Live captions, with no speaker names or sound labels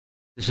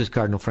This is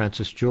Cardinal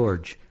Francis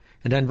George,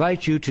 and I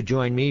invite you to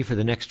join me for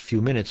the next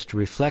few minutes to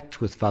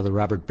reflect with Father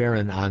Robert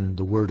Barron on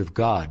the Word of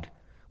God,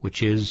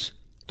 which is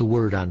the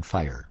Word on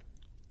Fire.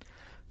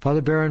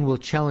 Father Barron will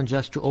challenge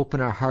us to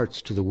open our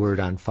hearts to the Word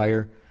on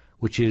Fire,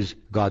 which is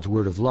God's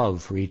word of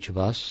love for each of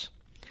us.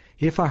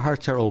 If our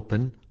hearts are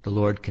open, the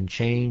Lord can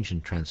change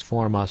and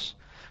transform us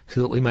so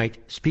that we might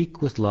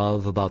speak with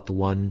love about the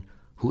one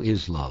who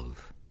is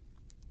love.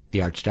 The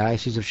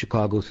Archdiocese of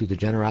Chicago, through the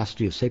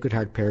generosity of Sacred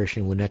Heart Parish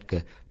in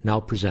Winnetka, now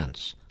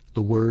presents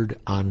the Word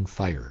on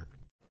Fire.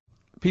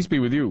 Peace be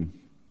with you.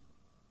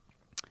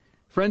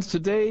 Friends,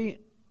 today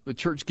the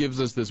Church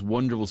gives us this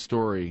wonderful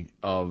story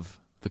of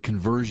the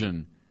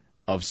conversion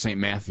of St.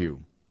 Matthew.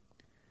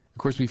 Of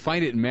course, we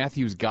find it in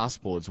Matthew's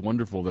Gospel. It's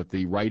wonderful that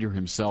the writer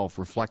himself,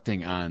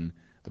 reflecting on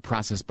the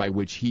process by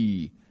which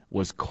he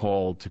was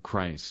called to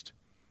Christ.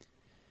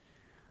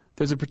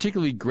 There's a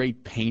particularly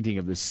great painting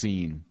of this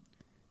scene.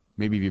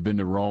 Maybe if you've been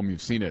to Rome,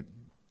 you've seen it.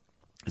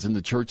 It's in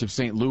the Church of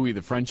St. Louis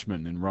the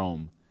Frenchman in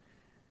Rome,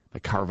 by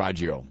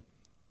Caravaggio.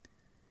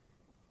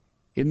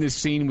 In this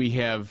scene, we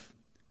have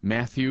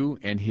Matthew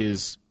and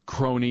his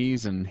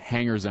cronies and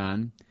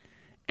hangers-on,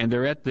 and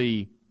they're at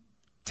the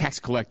tax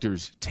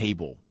collector's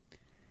table.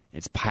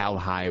 It's piled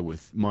high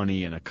with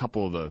money, and a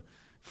couple of the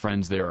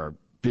friends there are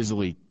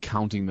busily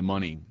counting the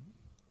money.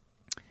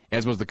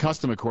 As was the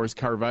custom, of course,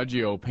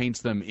 Caravaggio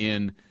paints them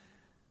in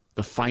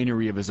the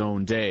finery of his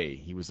own day.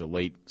 He was a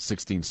late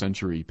 16th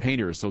century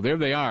painter. So there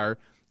they are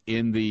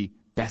in the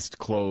best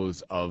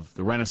clothes of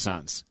the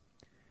Renaissance,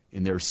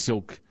 in their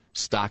silk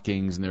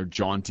stockings and their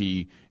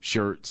jaunty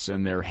shirts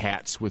and their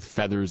hats with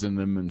feathers in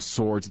them and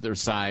swords at their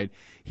side.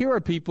 Here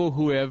are people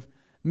who have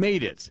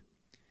made it.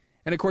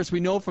 And of course we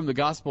know from the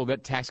gospel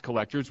that tax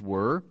collectors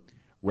were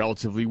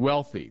relatively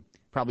wealthy,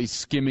 probably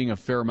skimming a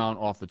fair amount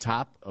off the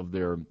top of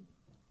the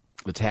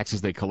taxes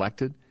they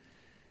collected.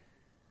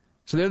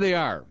 So there they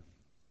are.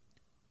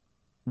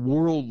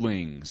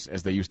 Worldlings,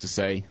 as they used to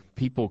say,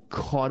 people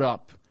caught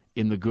up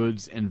in the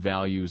goods and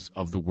values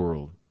of the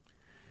world.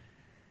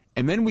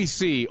 And then we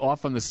see,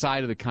 off on the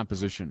side of the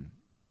composition,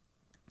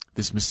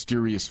 this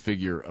mysterious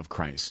figure of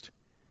Christ.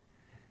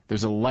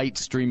 There's a light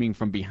streaming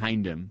from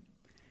behind him,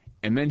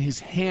 and then his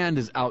hand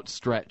is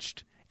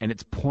outstretched, and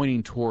it's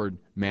pointing toward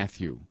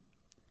Matthew.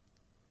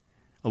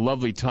 A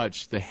lovely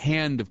touch. The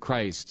hand of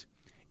Christ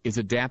is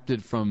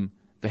adapted from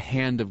the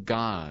hand of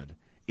God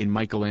in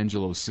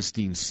Michelangelo's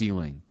Sistine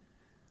ceiling.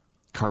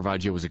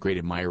 Caravaggio was a great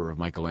admirer of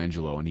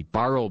Michelangelo, and he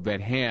borrowed that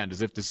hand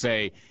as if to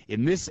say,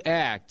 in this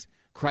act,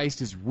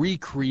 Christ is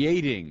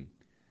recreating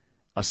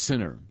a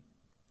sinner.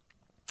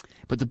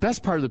 But the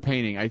best part of the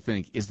painting, I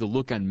think, is the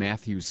look on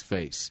Matthew's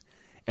face.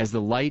 As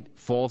the light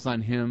falls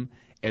on him,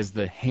 as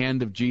the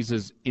hand of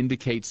Jesus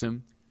indicates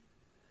him,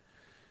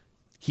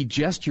 he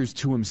gestures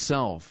to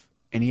himself,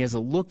 and he has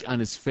a look on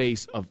his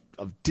face of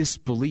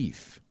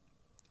disbelief,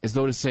 as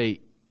though to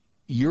say,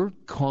 you're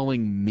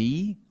calling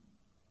me?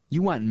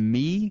 You want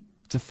me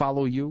to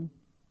follow you?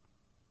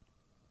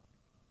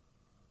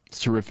 It's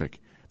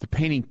terrific. The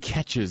painting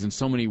catches in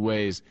so many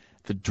ways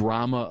the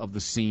drama of the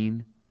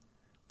scene,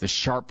 the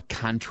sharp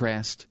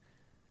contrast,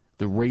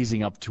 the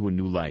raising up to a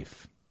new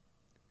life.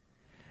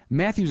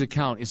 Matthew's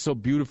account is so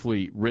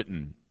beautifully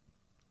written,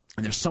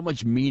 and there's so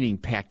much meaning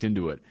packed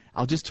into it.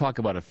 I'll just talk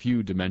about a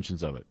few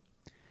dimensions of it.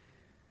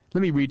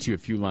 Let me read to you a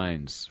few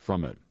lines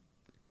from it.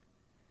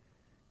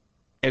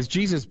 As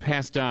Jesus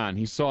passed on,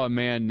 he saw a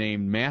man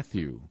named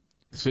Matthew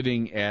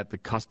sitting at the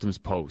customs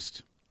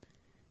post.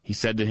 He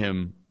said to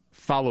him,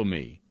 "Follow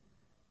me."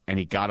 And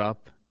he got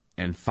up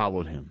and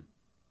followed him.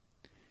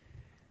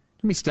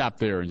 Let me stop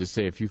there and just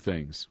say a few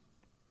things.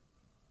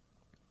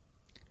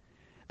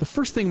 The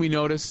first thing we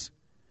notice,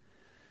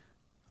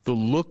 the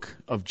look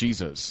of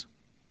Jesus.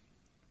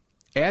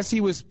 As he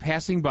was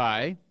passing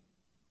by,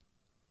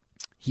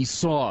 he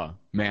saw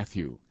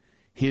Matthew.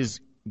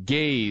 His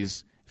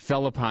gaze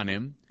fell upon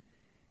him,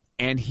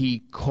 and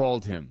he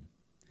called him.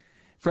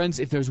 Friends,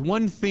 if there's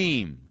one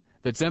theme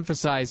that's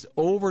emphasized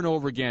over and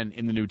over again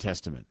in the New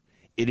Testament,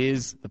 it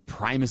is the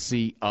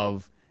primacy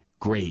of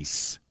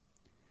grace.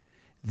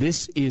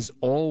 This is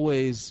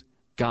always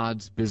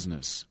God's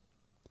business.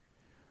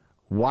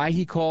 Why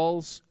he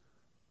calls,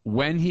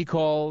 when he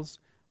calls,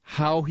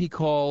 how he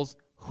calls,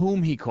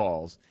 whom he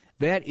calls,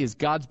 that is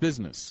God's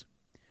business.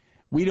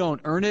 We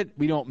don't earn it,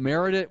 we don't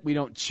merit it, we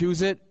don't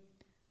choose it.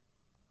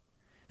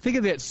 Think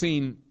of that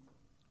scene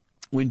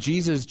when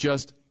Jesus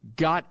just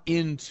got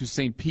into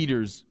St.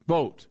 Peter's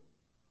boat.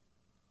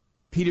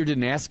 Peter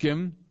didn't ask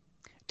him,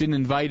 didn't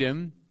invite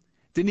him,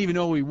 didn't even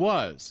know who he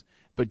was.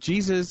 But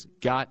Jesus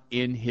got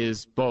in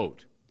his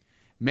boat.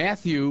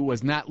 Matthew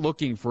was not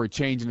looking for a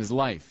change in his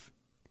life.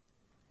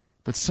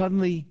 But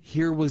suddenly,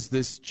 here was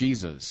this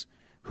Jesus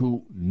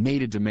who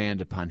made a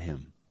demand upon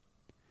him.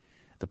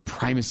 The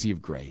primacy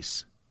of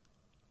grace.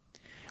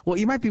 Well,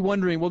 you might be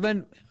wondering, well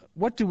then,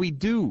 what do we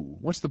do?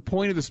 What's the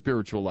point of the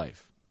spiritual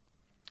life?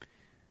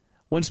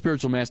 One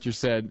spiritual master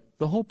said,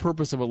 the whole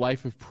purpose of a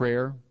life of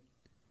prayer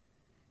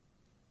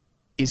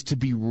is to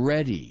be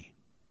ready,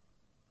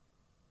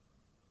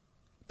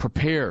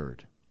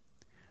 prepared,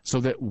 so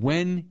that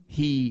when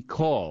he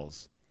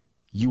calls,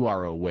 you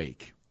are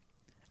awake.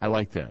 I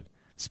like that.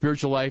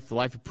 Spiritual life, the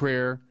life of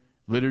prayer,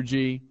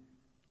 liturgy,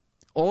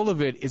 all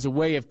of it is a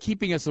way of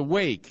keeping us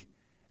awake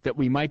that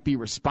we might be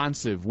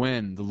responsive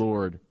when the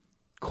Lord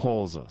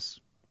calls us.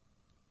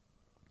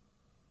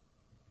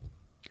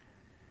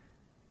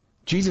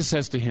 Jesus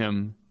says to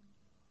him,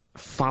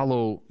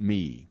 "Follow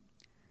me."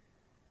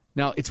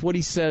 Now, it's what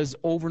he says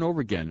over and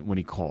over again when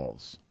he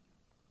calls.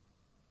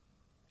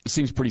 It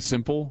seems pretty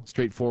simple,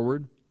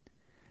 straightforward.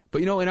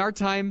 But in our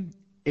time,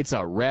 it's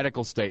a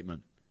radical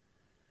statement.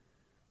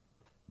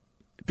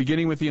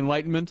 Beginning with the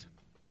Enlightenment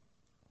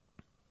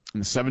in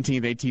the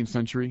 17th, 18th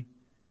century,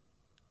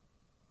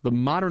 the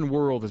modern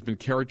world has been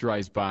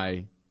characterized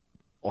by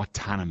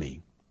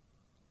autonomy.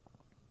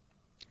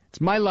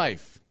 It's my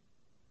life,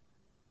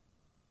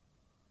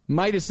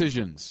 my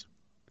decisions.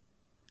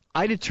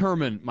 I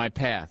determine my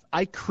path.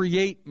 I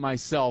create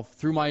myself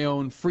through my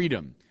own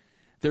freedom.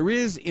 There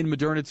is in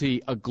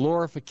modernity a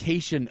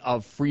glorification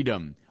of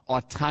freedom,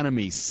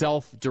 autonomy,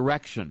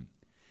 self-direction.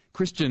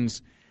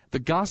 Christians, the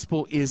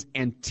gospel is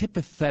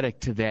antipathetic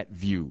to that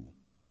view.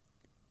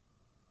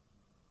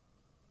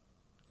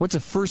 What's the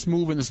first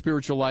move in the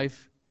spiritual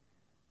life?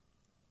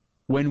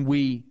 When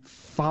we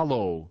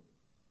follow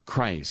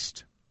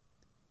Christ,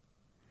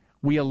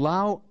 we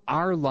allow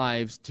our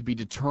lives to be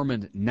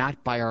determined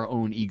not by our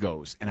own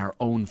egos and our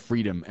own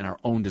freedom and our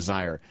own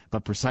desire,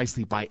 but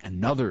precisely by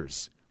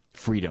another's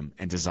freedom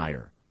and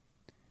desire.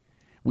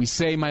 We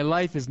say, my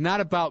life is not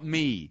about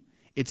me.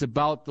 It's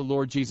about the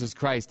Lord Jesus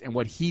Christ and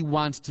what he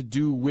wants to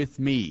do with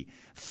me.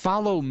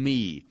 Follow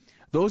me.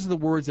 Those are the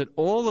words that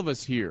all of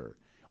us hear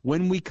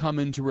when we come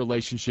into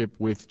relationship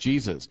with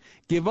Jesus.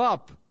 Give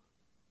up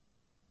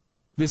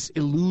this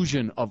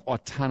illusion of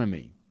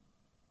autonomy.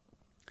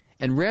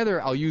 And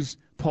rather, I'll use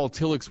Paul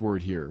Tillich's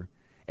word here,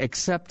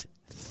 accept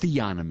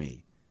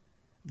theonomy.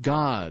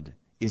 God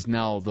is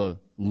now the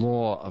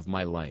law of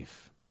my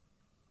life.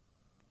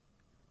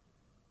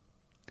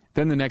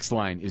 Then the next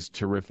line is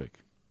terrific.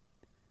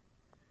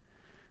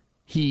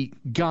 He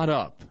got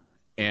up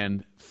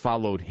and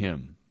followed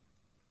him.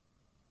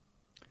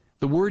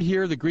 The word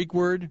here, the Greek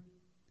word,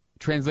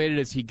 translated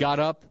as he got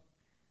up,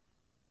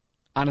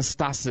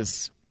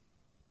 anastasis.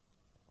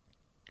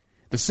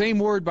 The same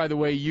word, by the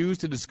way,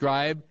 used to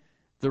describe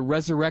the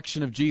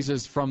resurrection of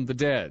Jesus from the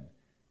dead.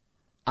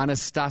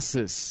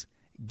 Anastasis,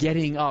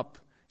 getting up,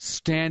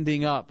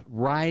 standing up,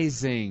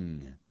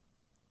 rising.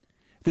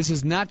 This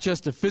is not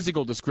just a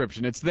physical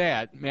description. It's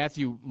that.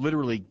 Matthew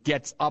literally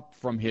gets up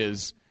from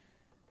his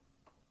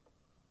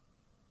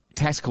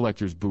tax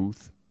collector's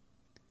booth.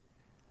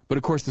 But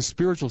of course, the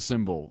spiritual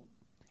symbol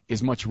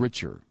is much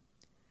richer.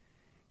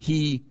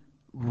 He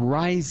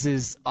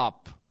rises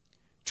up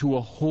to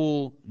a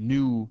whole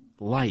new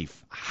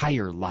life,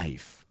 higher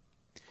life.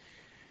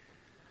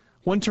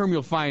 One term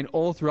you'll find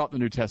all throughout the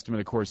New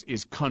Testament, of course,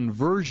 is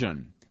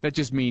conversion. That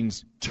just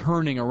means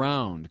turning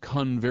around,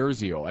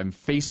 conversio. I'm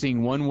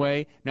facing one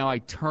way, now I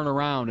turn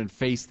around and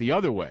face the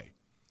other way.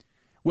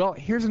 Well,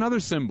 here's another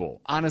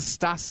symbol,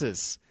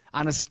 anastasis,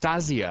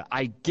 anastasia.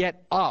 I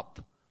get up.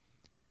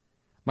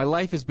 My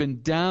life has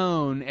been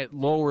down at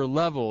lower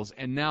levels,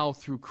 and now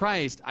through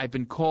Christ, I've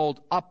been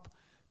called up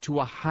to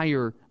a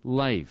higher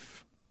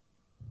life.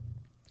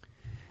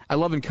 I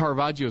love in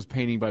Caravaggio's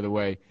painting, by the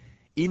way,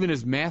 even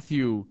as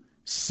Matthew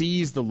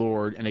sees the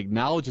Lord and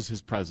acknowledges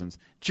his presence,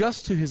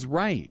 just to his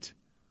right,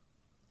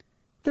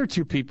 there are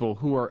two people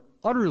who are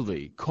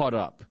utterly caught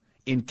up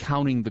in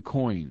counting the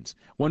coins.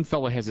 One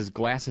fellow has his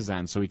glasses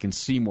on so he can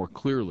see more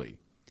clearly.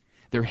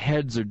 Their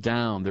heads are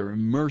down. They're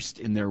immersed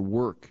in their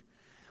work.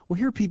 Well,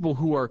 here are people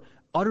who are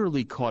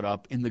utterly caught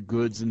up in the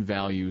goods and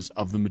values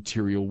of the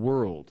material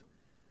world.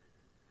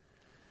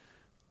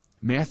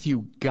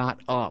 Matthew got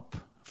up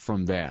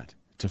from that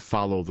to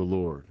follow the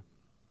Lord.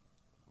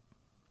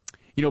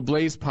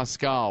 Blaise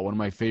Pascal, one of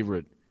my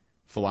favorite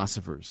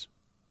philosophers,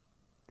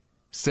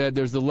 said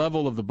there's the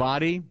level of the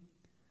body,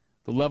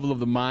 the level of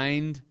the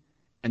mind,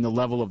 and the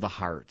level of the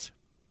heart.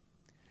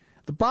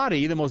 The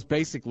body, the most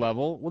basic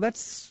level, well,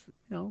 that's,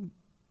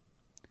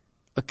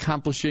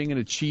 accomplishing and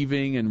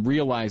achieving and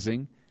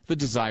realizing the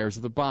desires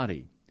of the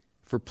body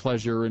for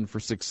pleasure and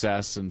for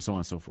success and so on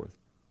and so forth.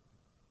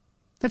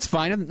 That's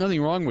fine,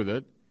 nothing wrong with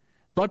it.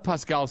 But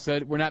Pascal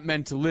said we're not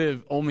meant to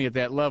live only at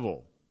that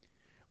level.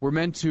 We're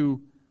meant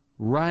to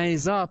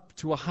rise up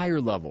to a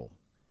higher level,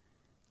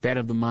 that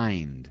of the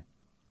mind.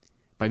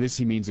 By this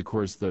he means, of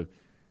course, the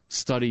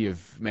study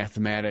of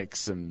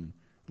mathematics and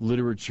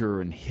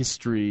literature and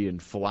history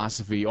and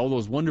philosophy, all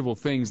those wonderful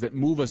things that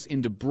move us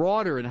into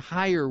broader and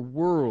higher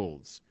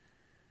worlds.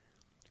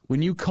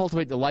 When you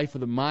cultivate the life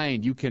of the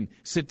mind, you can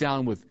sit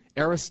down with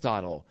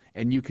Aristotle,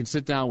 and you can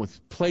sit down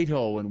with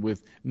Plato and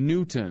with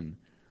Newton.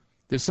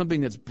 There's something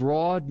that's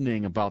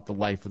broadening about the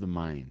life of the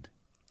mind.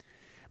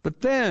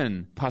 But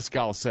then,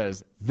 Pascal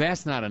says,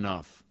 that's not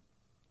enough.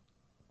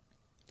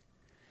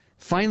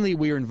 Finally,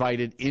 we are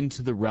invited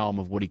into the realm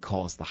of what he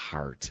calls the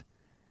heart.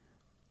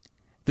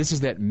 This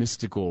is that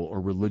mystical or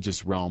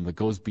religious realm that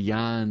goes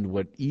beyond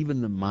what even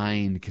the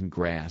mind can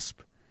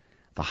grasp.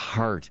 The the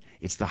heart.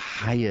 It's the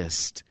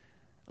highest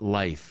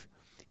life.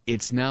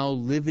 It's now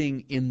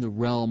living in the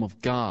realm of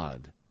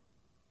God.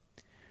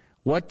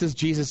 What does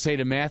Jesus say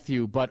to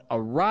Matthew? But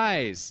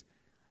arise,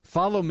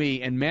 follow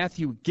me, and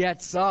Matthew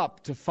gets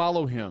up to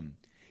follow him.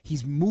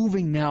 He's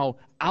moving now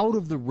out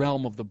of the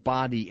realm of the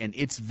body and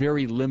its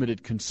very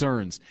limited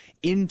concerns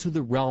into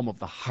the realm of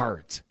the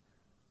heart.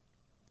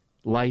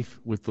 Life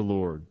with the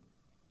Lord.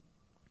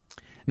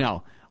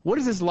 Now, what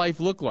does this life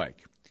look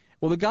like?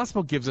 Well, the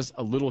gospel gives us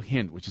a little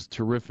hint, which is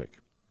terrific.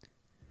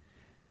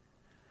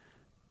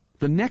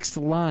 The next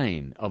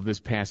line of this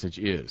passage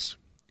is,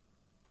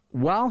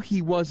 while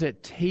he was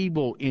at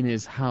table in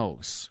his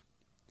house.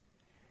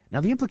 Now,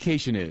 the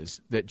implication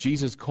is that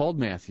Jesus called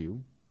Matthew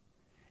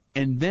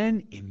and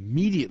then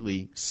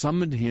immediately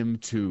summoned him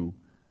to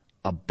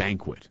a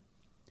banquet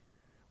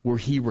where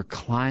he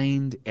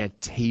reclined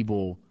at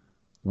table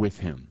with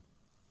him.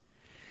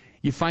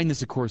 You find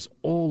this, of course,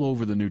 all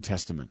over the New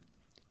Testament.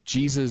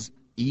 Jesus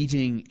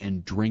eating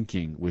and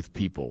drinking with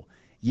people.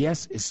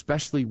 Yes,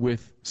 especially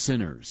with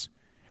sinners,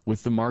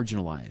 with the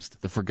marginalized,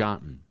 the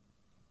forgotten.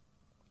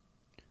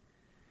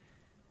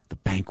 The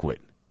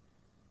banquet,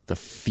 the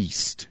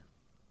feast.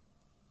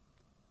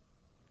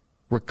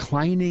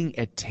 Reclining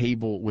at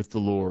table with the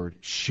Lord,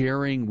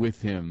 sharing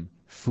with him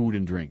food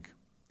and drink.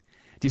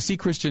 Do you see,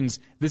 Christians,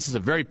 this is a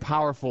very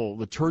powerful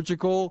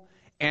liturgical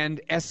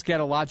and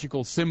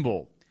eschatological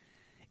symbol.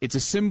 It's a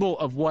symbol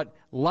of what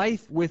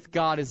life with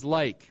God is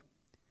like.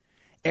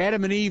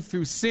 Adam and Eve,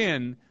 through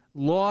sin,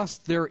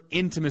 lost their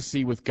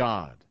intimacy with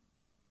God.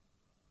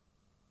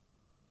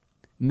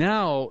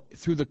 Now,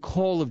 through the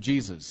call of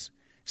Jesus,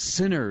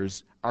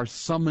 sinners are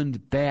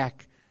summoned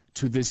back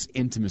to this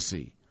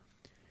intimacy.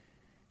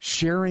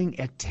 Sharing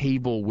at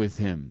table with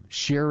him,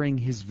 sharing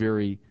his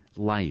very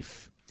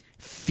life,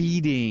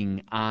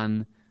 feeding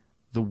on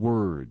the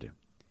Word.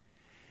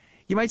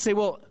 You might say,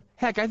 well,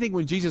 heck, I think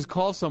when Jesus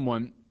calls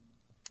someone,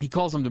 he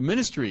calls them to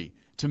ministry,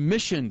 to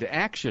mission, to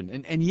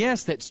action. And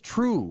yes, that's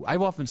true.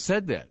 I've often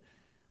said that.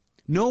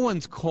 No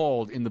one's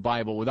called in the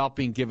Bible without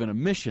being given a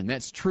mission.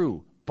 That's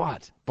true.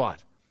 But,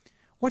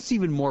 what's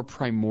even more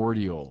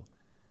primordial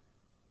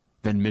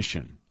than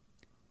mission?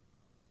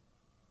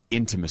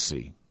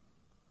 Intimacy.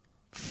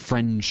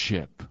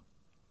 Friendship.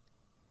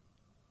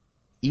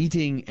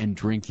 Eating and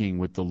drinking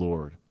with the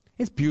Lord.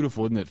 It's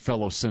beautiful, isn't it,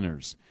 fellow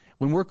sinners?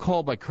 When we're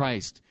called by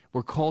Christ,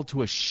 we're called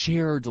to a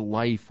shared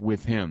life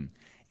with him.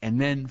 And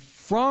then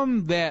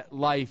from that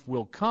life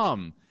will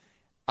come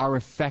our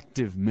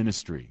effective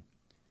ministry,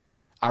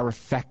 our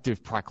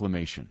effective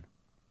proclamation.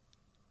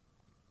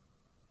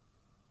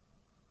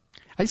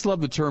 I just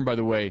love the term, by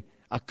the way,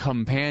 a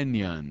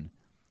companion.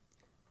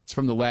 It's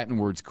from the Latin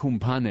words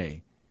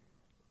cumpane,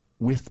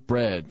 with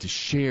bread, to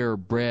share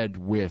bread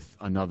with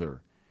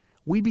another.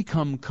 We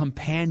become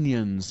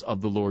companions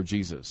of the Lord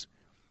Jesus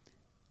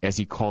as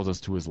he calls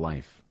us to his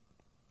life.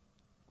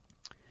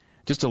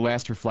 Just a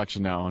last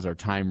reflection now as our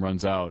time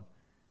runs out.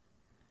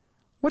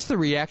 What's the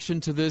reaction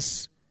to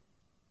this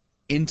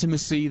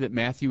intimacy that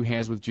Matthew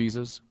has with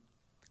Jesus?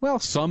 Well,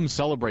 some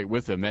celebrate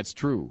with him, that's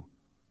true.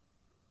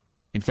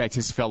 In fact,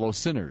 his fellow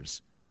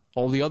sinners,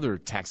 all the other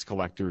tax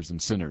collectors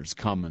and sinners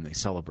come and they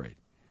celebrate.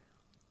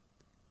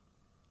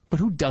 But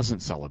who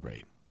doesn't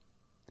celebrate?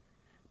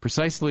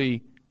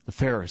 Precisely the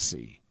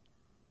Pharisee.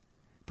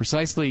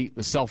 Precisely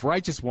the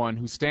self-righteous one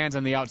who stands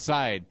on the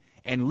outside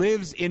and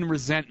lives in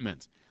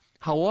resentment.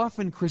 How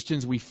often,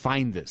 Christians, we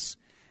find this,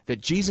 that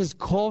Jesus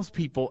calls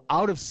people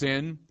out of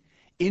sin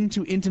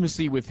into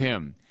intimacy with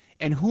him.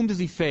 And whom does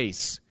he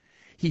face?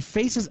 He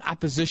faces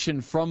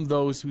opposition from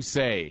those who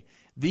say,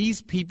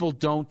 these people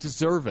don't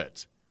deserve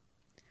it.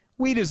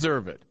 We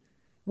deserve it.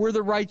 We're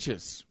the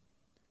righteous.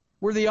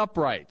 We're the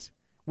upright.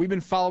 We've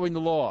been following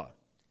the law.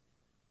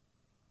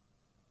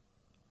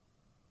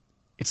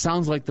 It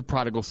sounds like the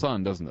prodigal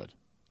son, doesn't it?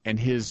 And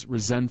his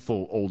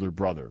resentful older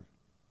brother.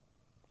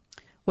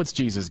 What's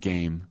Jesus'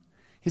 game?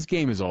 His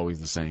game is always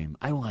the same.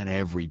 I want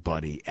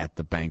everybody at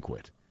the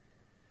banquet.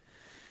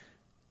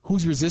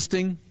 Who's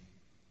resisting?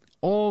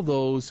 All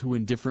those who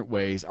in different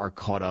ways are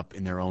caught up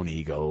in their own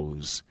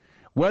egos.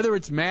 Whether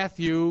it's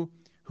Matthew,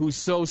 who's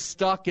so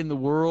stuck in the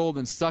world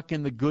and stuck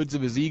in the goods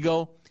of his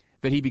ego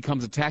that he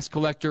becomes a tax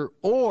collector,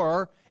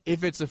 or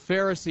if it's a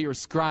Pharisee or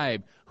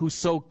scribe who's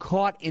so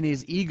caught in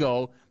his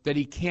ego that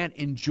he can't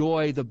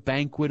enjoy the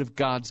banquet of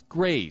God's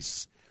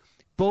grace.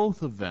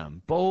 Both of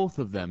them,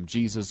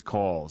 Jesus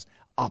calls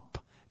up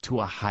to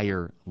a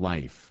higher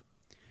life.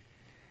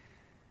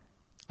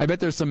 I bet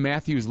there's some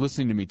Matthews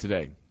listening to me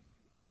today.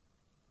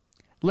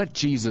 Let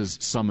Jesus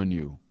summon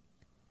you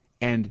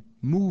and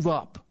move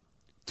up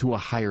to a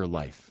higher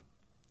life.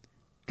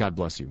 God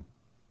bless you.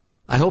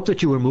 I hope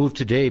that you were moved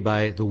today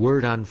by the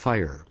Word on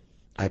Fire.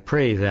 I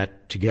pray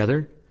that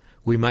together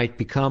we might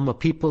become a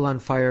people on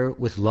fire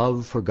with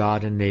love for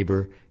God and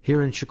neighbor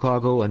here in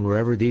Chicago and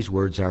wherever these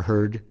words are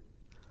heard.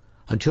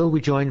 Until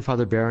we join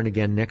Father Barron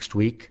again next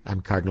week,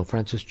 I'm Cardinal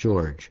Francis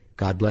George.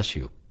 God bless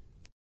you.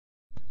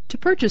 To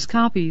purchase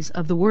copies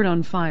of The Word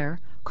on Fire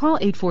call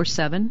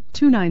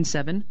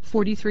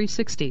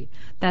 847-297-4360.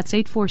 That's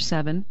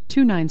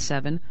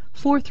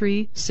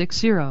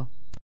 847-297-4360.